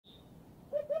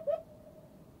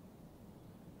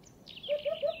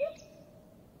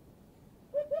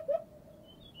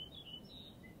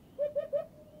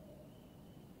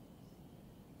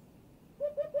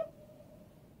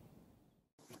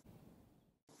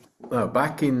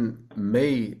Back in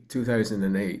May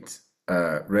 2008,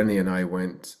 Rennie and I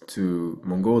went to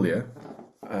Mongolia,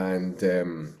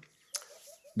 and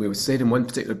we stayed in one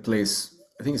particular place.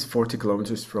 I think it's 40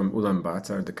 kilometers from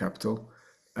Ulaanbaatar, the capital,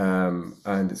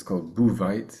 and it's called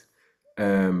Buuveit.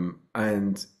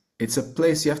 And it's a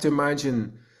place you have to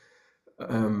imagine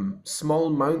small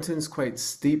mountains, quite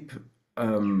steep,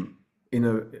 in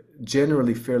a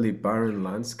generally fairly barren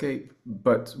landscape,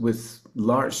 but with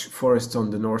large forests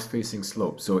on the north-facing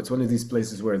slopes. So it's one of these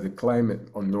places where the climate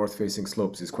on north-facing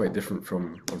slopes is quite different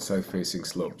from on south-facing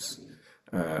slopes,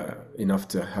 enough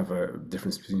to have a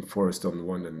difference between forest on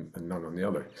one and none on the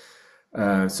other.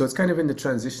 So it's kind of in the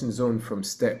transition zone from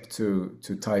steppe to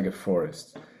taiga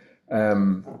forest.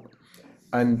 Um,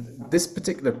 and this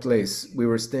particular place, we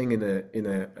were staying in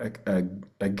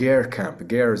a ger camp.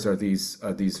 Gers are these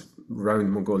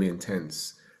round Mongolian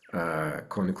tents,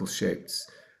 conical shapes,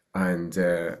 and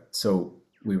so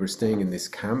we were staying in this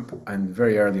camp. And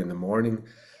very early in the morning,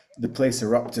 the place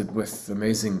erupted with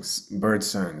amazing bird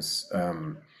sounds.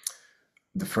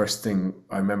 The first thing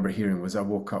I remember hearing was I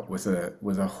woke up with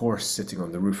a horse sitting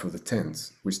on the roof of the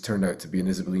tent, which turned out to be an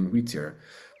Isabelline wheatear,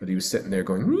 but he was sitting there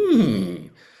going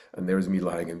 "mee," and there was me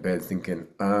lying in bed thinking,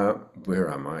 where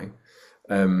am I?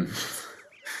 Um,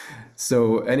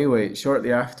 so anyway,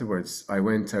 shortly afterwards, I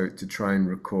went out to try and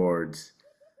record.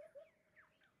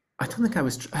 I don't think I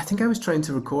was. I think I was trying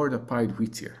to record a pied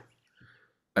wheatear,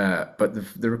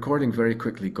 but the recording very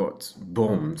quickly got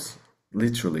bombed,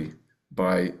 literally,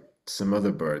 by some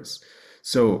other birds.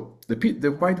 So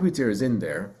the white wheatear is in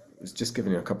there. It's just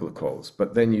giving you a couple of calls,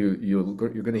 but then you're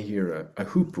going to hear a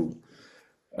hoopoe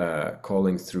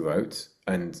calling throughout,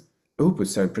 and hoopoes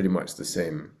sound pretty much the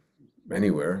same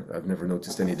anywhere. I've never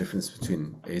noticed any difference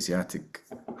between Asiatic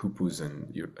hoopoes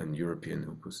and European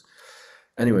hoopoes.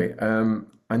 Anyway,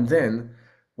 and then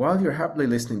while you're happily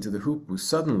listening to the hoopoe,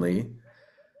 suddenly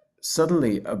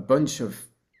a bunch of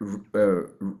uh,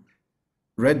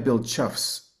 red-billed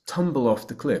choughs tumble off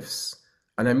the cliffs,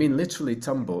 and I mean literally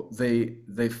tumble. They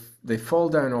fall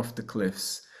down off the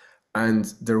cliffs, and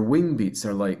their wing beats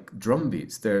are like drum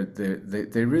beats.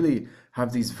 They really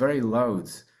have these very loud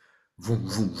vroom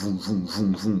vroom vroom vroom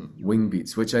vroom vroom wing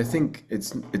beats, which I think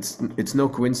it's no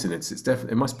coincidence. It's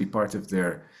definitely, it must be part of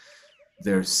their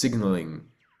signaling.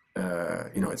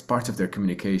 It's part of their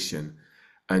communication,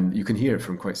 and you can hear it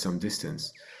from quite some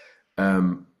distance.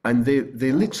 And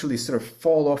they literally sort of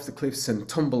fall off the cliffs and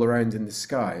tumble around in the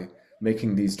sky,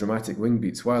 making these dramatic wing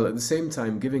beats, while at the same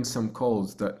time giving some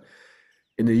calls that,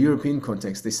 in the European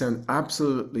context, they sound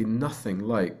absolutely nothing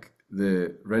like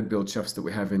the red-billed choughs that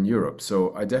we have in Europe.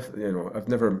 So I definitely, I've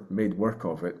never made work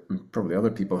of it, and probably other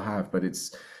people have, but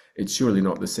it's surely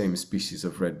not the same species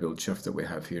of red-billed chough that we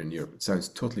have here in Europe. It sounds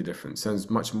totally different. It sounds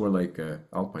much more like a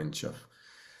alpine chough.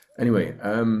 Anyway,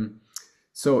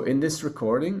 so in this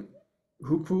recording,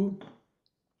 hoopoe,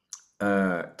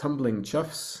 tumbling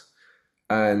choughs,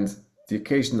 and the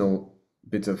occasional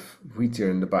bit of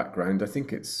wheatear in the background. I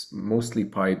think it's mostly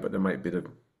pied, but there might be a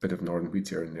bit of northern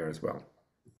wheatear in there as well.